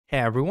Hey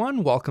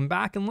everyone, welcome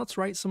back, and let's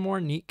write some more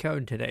neat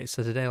code today.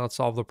 So today let's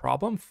solve the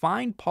problem,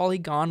 find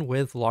polygon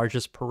with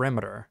largest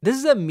perimeter. This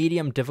is a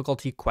medium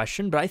difficulty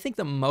question, but I think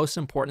the most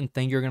important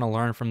thing you're going to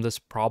learn from this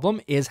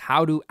problem is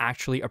how to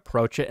actually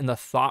approach it and the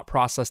thought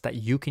process that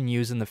you can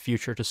use in the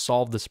future to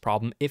solve this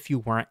problem if you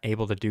weren't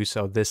able to do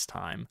so this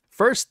time.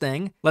 First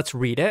thing, let's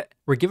read it.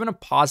 We're given a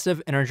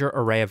positive integer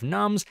array of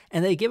nums,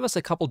 and they give us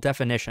a couple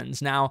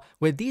definitions. Now,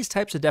 with these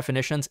types of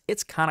definitions,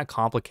 it's kind of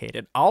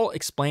complicated. I'll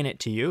explain it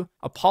to you.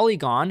 A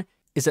polygon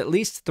is at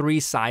least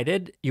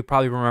three-sided. You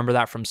probably remember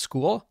that from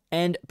school.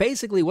 And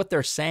basically what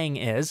they're saying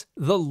is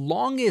the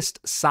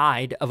longest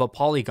side of a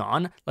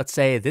polygon, let's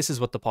say this is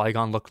what the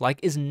polygon looked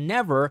like, is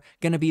never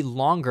going to be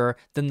longer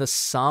than the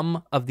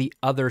sum of the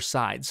other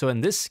sides. So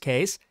in this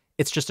case,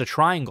 it's just a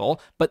triangle,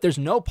 but there's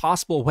no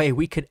possible way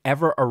we could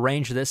ever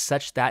arrange this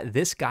such that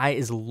this guy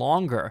is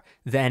longer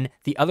than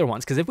the other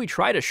ones. Because if we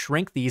try to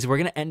shrink these, we're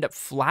going to end up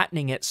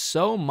flattening it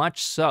so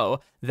much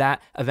so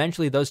that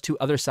eventually those two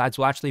other sides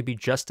will actually be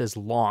just as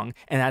long.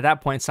 And at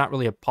that point, it's not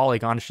really a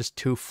polygon, it's just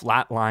two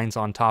flat lines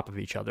on top of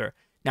each other.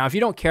 Now, if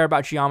you don't care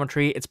about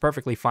geometry, it's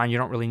perfectly fine. You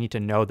don't really need to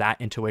know that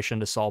intuition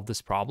to solve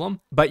this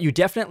problem, but you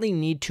definitely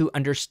need to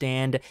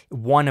understand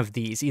one of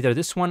these, either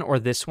this one or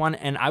this one.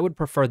 And I would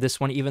prefer this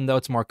one, even though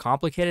it's more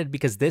complicated,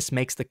 because this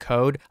makes the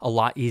code a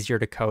lot easier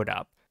to code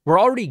up. We're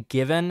already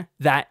given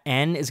that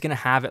n is going to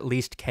have at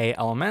least k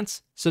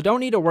elements, so don't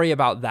need to worry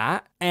about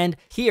that. And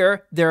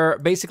here, they're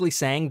basically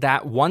saying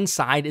that one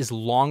side is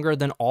longer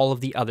than all of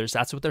the others.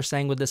 That's what they're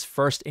saying with this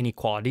first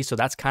inequality, so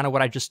that's kind of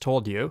what I just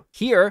told you.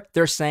 Here,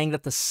 they're saying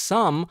that the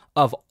sum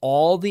of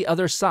all the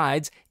other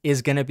sides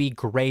is going to be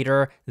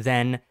greater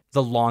than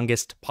the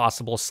longest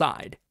possible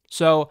side.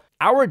 So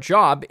our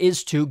job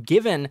is to,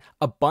 given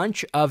a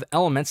bunch of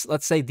elements,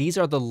 let's say these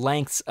are the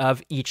lengths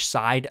of each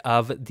side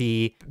of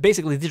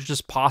basically these are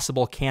just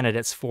possible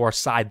candidates for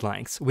side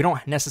lengths. We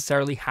don't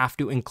necessarily have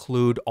to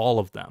include all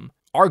of them.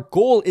 Our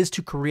goal is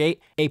to create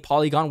a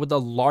polygon with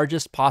the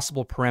largest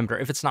possible perimeter.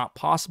 If it's not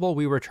possible,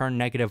 we return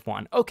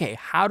 -1. Okay,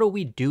 how do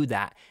we do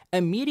that?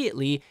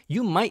 Immediately,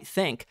 you might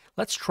think,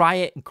 let's try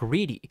it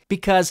greedy,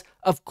 because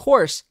of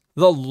course,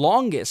 the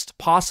longest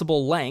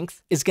possible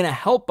length is going to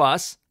help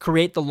us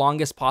create the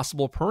longest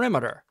possible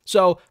perimeter.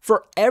 So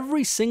for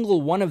every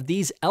single one of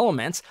these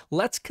elements,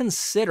 let's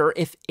consider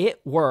if it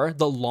were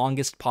the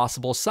longest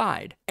possible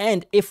side.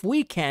 And if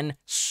we can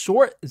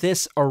sort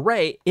this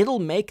array, it'll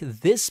make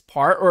this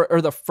part,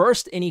 or the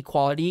first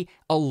inequality,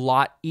 a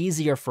lot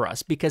easier for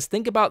us. Because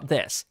think about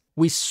this.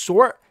 We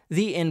sort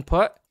the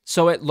input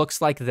so it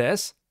looks like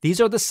this.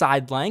 These are the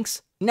side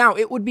lengths. Now,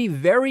 it would be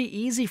very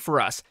easy for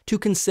us to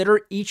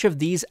consider each of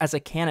these as a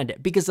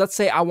candidate, because let's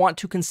say I want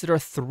to consider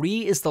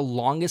 3 is the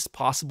longest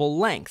possible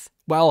length.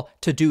 Well,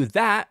 to do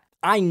that,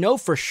 I know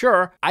for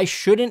sure I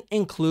shouldn't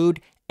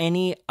include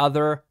any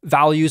other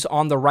values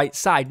on the right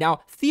side.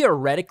 Now,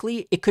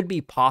 theoretically, it could be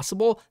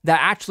possible that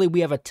actually we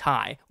have a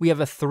tie. We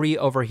have a 3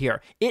 over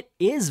here. It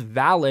is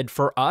valid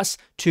for us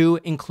to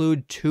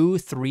include 2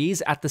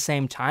 3s at the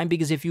same time,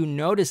 because if you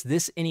notice,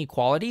 this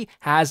inequality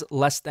has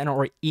less than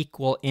or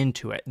equal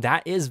into it.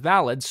 That is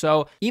valid.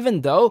 So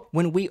even though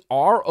when we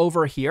are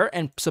over here,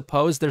 and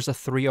suppose there's a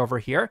 3 over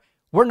here,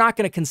 we're not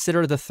going to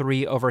consider the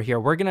 3 over here.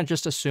 We're going to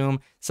just assume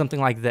something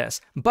like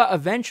this. But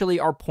eventually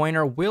our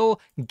pointer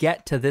will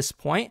get to this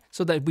point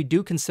so that we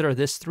do consider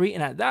this 3.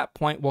 And at that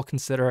point, we'll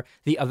consider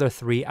the other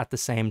 3 at the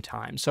same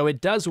time. So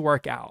it does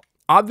work out.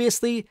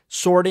 Obviously,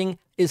 sorting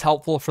is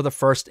helpful for the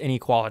first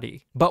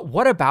inequality. But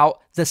what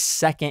about the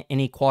second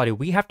inequality?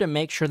 We have to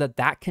make sure that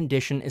that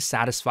condition is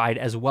satisfied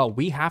as well.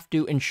 We have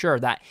to ensure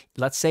that,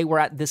 let's say we're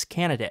at this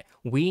candidate,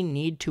 we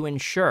need to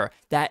ensure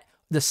that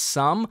the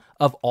sum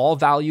of all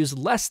values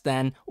less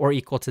than or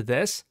equal to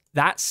this,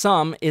 that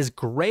sum is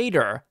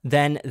greater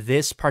than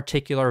this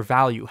particular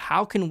value.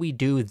 How can we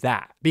do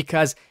that?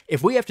 Because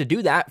if we have to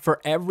do that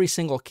for every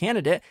single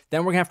candidate,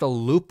 then we're gonna have to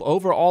loop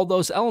over all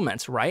those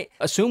elements, right?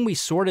 Assume we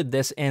sorted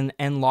this in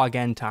n log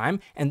n time,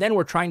 and then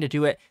we're trying to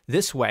do it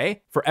this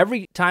way. For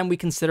every time we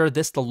consider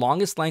this the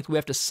longest length, we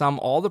have to sum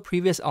all the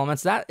previous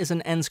elements. That is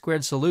an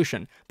n²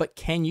 solution. But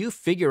can you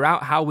figure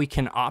out how we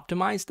can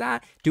optimize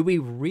that? Do we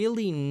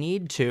really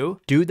need to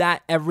do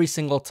that every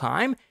single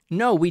time?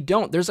 No, we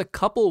don't. There's a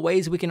couple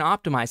ways we can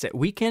optimize it.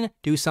 We can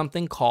do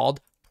something called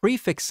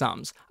prefix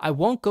sums. I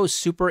won't go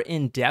super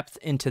in depth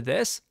into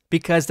this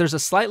because there's a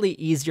slightly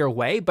easier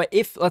way, but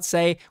if, let's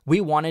say,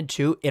 we wanted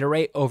to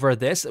iterate over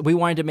this, we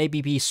wanted to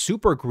maybe be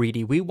super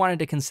greedy, we wanted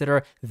to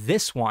consider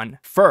this one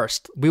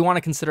first. We want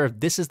to consider if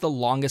this is the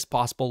longest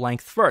possible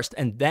length first,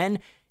 and then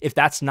if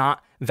that's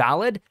not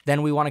valid,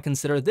 then we want to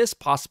consider this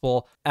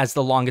possible as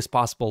the longest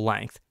possible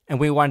length. And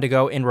we wanted to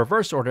go in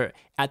reverse order.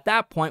 At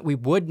that point, we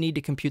would need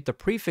to compute the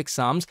prefix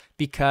sums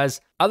because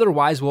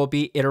otherwise we'll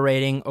be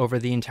iterating over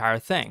the entire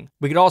thing.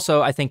 We could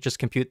also, I think, just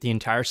compute the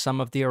entire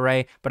sum of the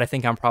array, but I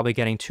think I'm probably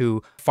getting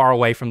too far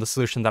away from the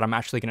solution that I'm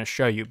actually going to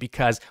show you,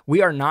 because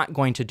we are not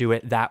going to do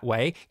it that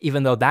way.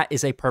 Even though that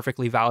is a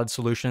perfectly valid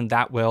solution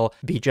that will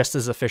be just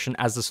as efficient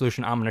as the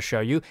solution I'm going to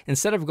show you.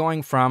 Instead of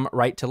going from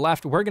right to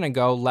left, we're going to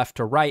go left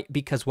to right,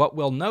 because what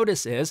we'll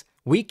notice is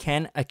we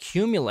can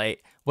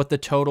accumulate what the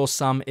total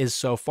sum is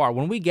so far.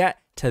 When we get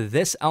to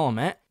this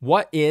element,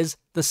 what is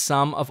the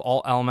sum of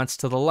all elements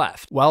to the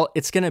left? Well,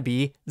 it's going to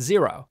be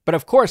 0. But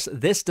of course,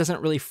 this doesn't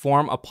really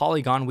form a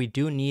polygon. We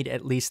do need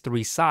at least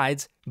 3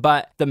 sides,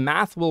 but the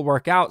math will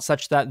work out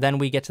such that then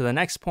we get to the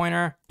next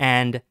pointer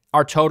and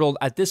our total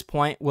at this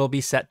point will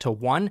be set to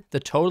 1. The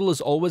total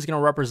is always going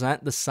to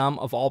represent the sum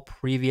of all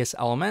previous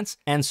elements,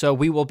 and so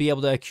we will be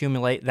able to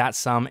accumulate that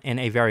sum in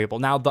a variable.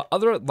 Now, the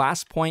other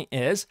last point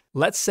is,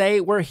 let's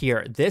say we're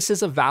here. This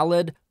is a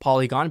valid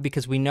polygon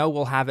because we know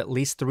we'll have at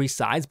least 3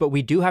 sides, but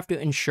we do have to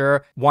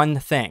ensure one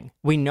thing.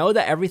 We know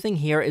that everything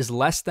here is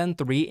less than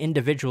 3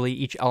 individually.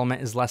 Each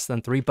element is less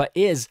than 3, but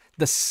is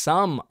the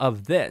sum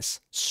of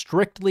this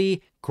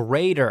strictly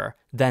greater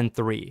than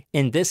 3?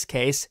 In this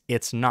case,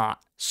 it's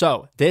not.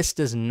 So this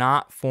does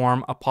not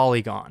form a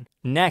polygon.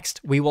 Next,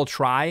 we will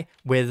try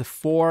with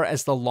 4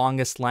 as the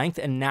longest length,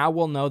 and now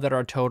we'll know that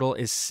our total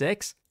is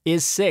 6.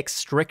 Is 6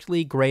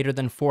 strictly greater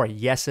than 4?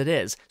 Yes, it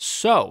is.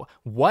 So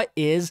what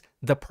is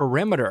the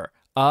perimeter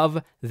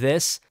of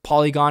this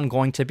polygon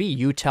going to be?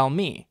 You tell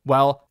me.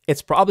 Well,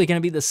 it's probably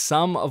going to be the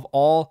sum of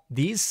all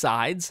these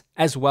sides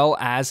as well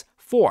as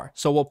 4.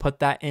 So we'll put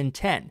that in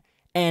 10.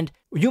 And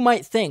you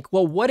might think,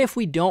 well, what if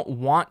we don't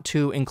want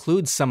to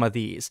include some of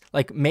these?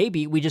 Like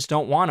maybe we just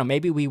don't want to.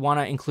 Maybe we want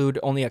to include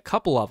only a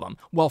couple of them.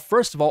 Well,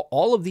 first of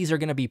all of these are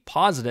going to be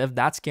positive.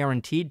 That's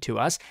guaranteed to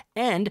us.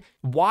 And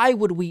why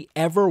would we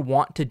ever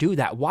want to do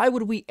that? Why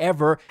would we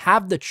ever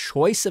have the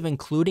choice of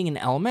including an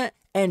element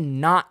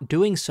and not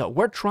doing so?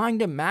 We're trying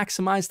to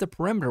maximize the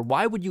perimeter.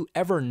 Why would you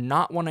ever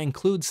not want to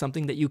include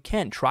something that you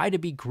can? Try to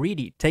be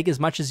greedy. Take as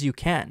much as you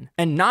can.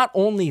 And not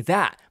only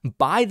that,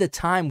 by the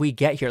time we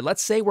get here,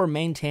 let's say we're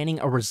maintaining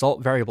a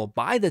result variable.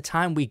 By the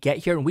time we get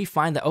here and we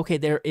find that, okay,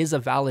 there is a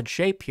valid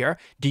shape here,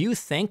 do you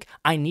think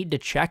I need to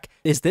check,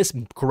 is this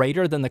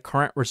greater than the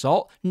current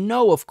result?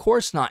 No, of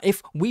course not.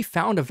 If we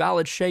found a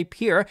valid shape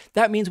here,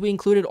 that means we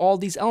included all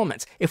these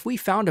elements. If we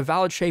found a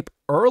valid shape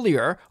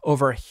earlier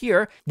over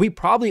here, we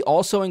probably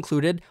also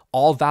included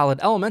all valid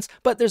elements,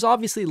 but there's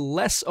obviously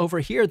less over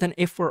here than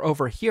if we're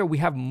over here. We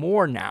have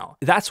more now.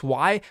 That's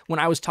why when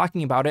I was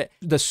talking about it,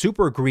 the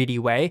super greedy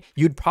way,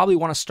 you'd probably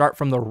want to start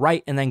from the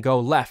right and then go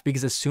left,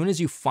 because as soon as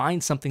you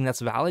find something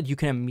that's valid, you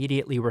can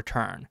immediately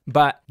return.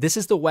 But this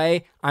is the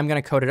way I'm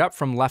going to code it up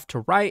from left to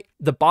right.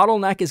 The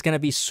bottleneck is going to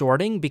be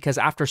sorting, because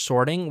after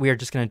sorting, we are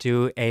just going to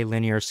do a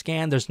linear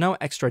scan. There's no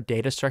extra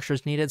data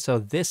structures needed. So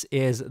this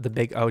is the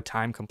big O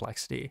time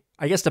complexity.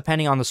 I guess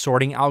depending on the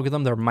sorting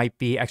algorithm, there might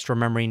be extra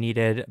memory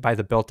needed by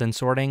the built-in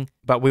sorting,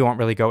 but we won't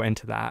really go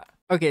into that.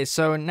 Okay,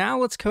 so now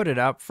let's code it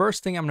up.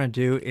 First thing I'm going to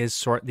do is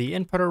sort the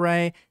input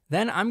array.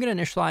 Then I'm going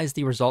to initialize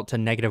the result to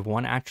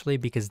 -1 actually,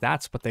 because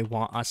that's what they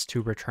want us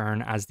to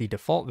return as the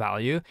default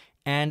value.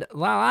 And the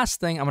last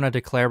thing I'm going to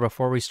declare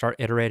before we start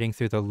iterating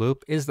through the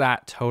loop is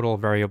that total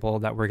variable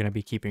that we're going to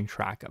be keeping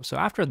track of. So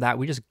after that,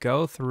 we just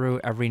go through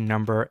every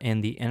number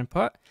in the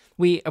input.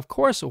 We, of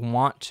course,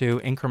 want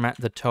to increment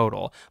the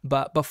total,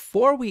 but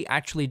before we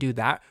actually do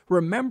that,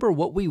 remember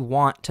what we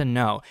want to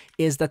know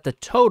is that the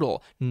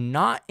total,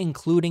 not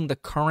including the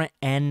current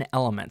n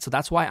element. So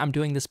that's why I'm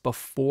doing this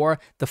before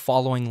the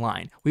following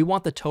line. We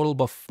want the total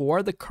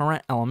before the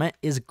current element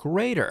is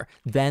greater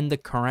than the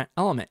current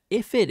element.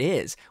 If it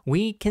is,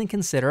 we can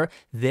consider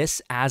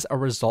this as a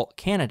result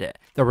candidate.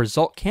 The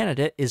result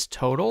candidate is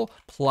total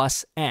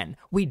plus n.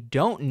 We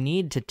don't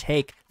need to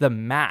take the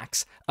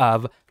max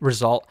of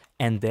result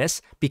and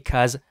this,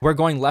 because we're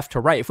going left to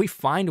right. If we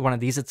find one of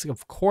these, it's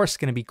of course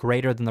going to be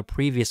greater than the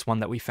previous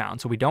one that we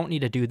found. So we don't need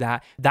to do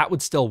that. That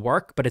would still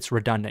work, but it's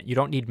redundant. You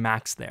don't need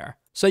max there.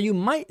 So you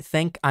might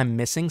think I'm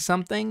missing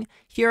something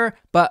here,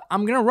 but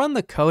I'm going to run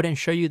the code and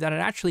show you that it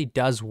actually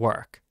does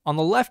work. On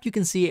the left, you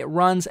can see it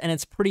runs and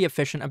it's pretty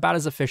efficient, about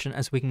as efficient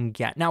as we can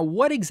get. Now,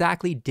 what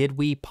exactly did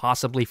we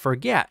possibly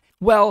forget?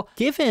 Well,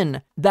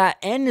 given that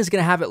n is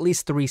going to have at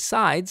least 3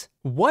 sides,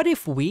 what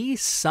if we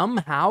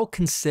somehow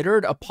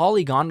considered a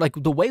polygon, like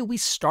the way we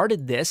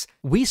started this,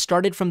 we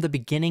started from the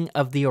beginning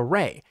of the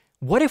array.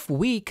 What if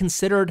we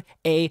considered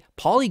a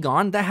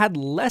polygon that had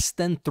less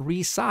than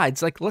 3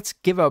 sides? Like let's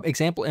give an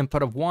example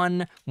input of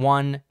 1,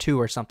 1, 2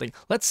 or something.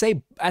 Let's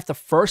say at the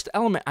first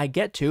element I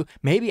get to,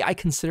 maybe I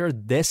consider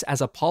this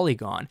as a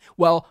polygon.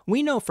 Well,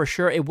 we know for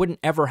sure it wouldn't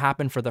ever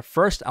happen for the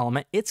first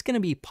element. It's going to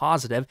be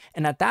positive,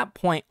 and at that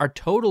point our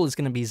total is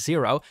going to be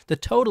 0. The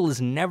total is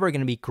never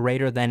going to be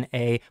greater than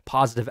a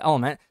positive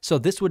element, so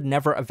this would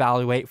never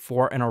evaluate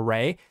for an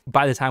array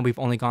by the time we've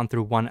only gone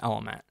through one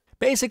element.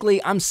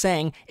 Basically, I'm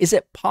saying, is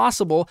it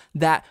possible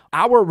that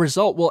our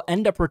result will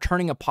end up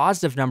returning a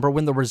positive number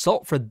when the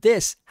result for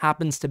this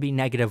happens to be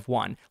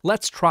 -1?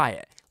 Let's try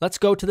it. Let's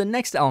go to the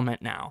next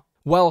element now.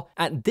 Well,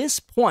 at this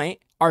point,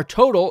 our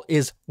total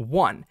is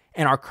 1,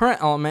 and our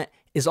current element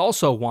is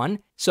also 1,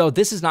 so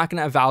this is not going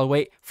to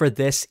evaluate for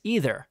this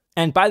either.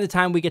 And by the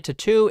time we get to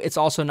 2, it's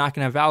also not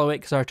going to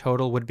evaluate because our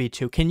total would be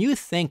 2. Can you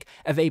think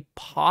of a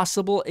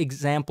possible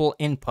example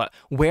input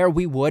where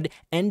we would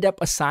end up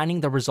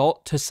assigning the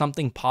result to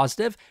something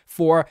positive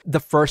for the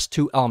first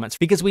 2 elements?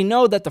 Because we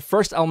know that the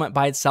first element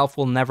by itself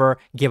will never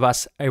give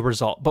us a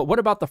result. But what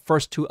about the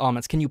first 2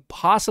 elements? Can you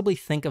possibly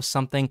think of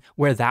something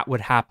where that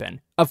would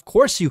happen? Of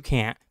course you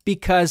can't,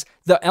 because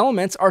the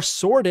elements are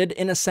sorted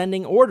in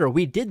ascending order.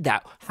 We did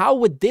that. How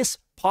would this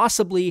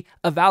possibly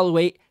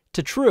evaluate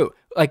to true?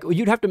 Like,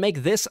 you'd have to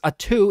make this a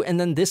 2 and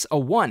then this a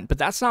 1, but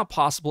that's not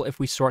possible if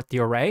we sort the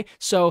array.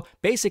 So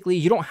basically,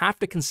 you don't have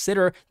to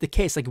consider the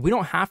case. Like, we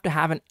don't have to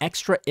have an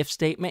extra if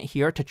statement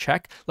here to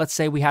check. Let's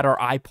say we had our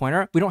I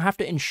pointer. We don't have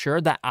to ensure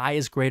that I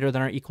is greater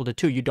than or equal to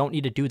 2. You don't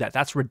need to do that.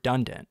 That's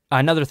redundant.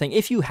 Another thing,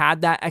 if you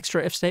had that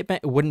extra if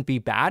statement, it wouldn't be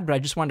bad, but I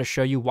just wanted to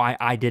show you why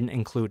I didn't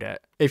include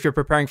it. If you're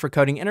preparing for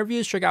coding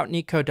interviews, check out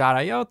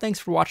Leetcode.io. Thanks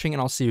for watching, and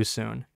I'll see you soon.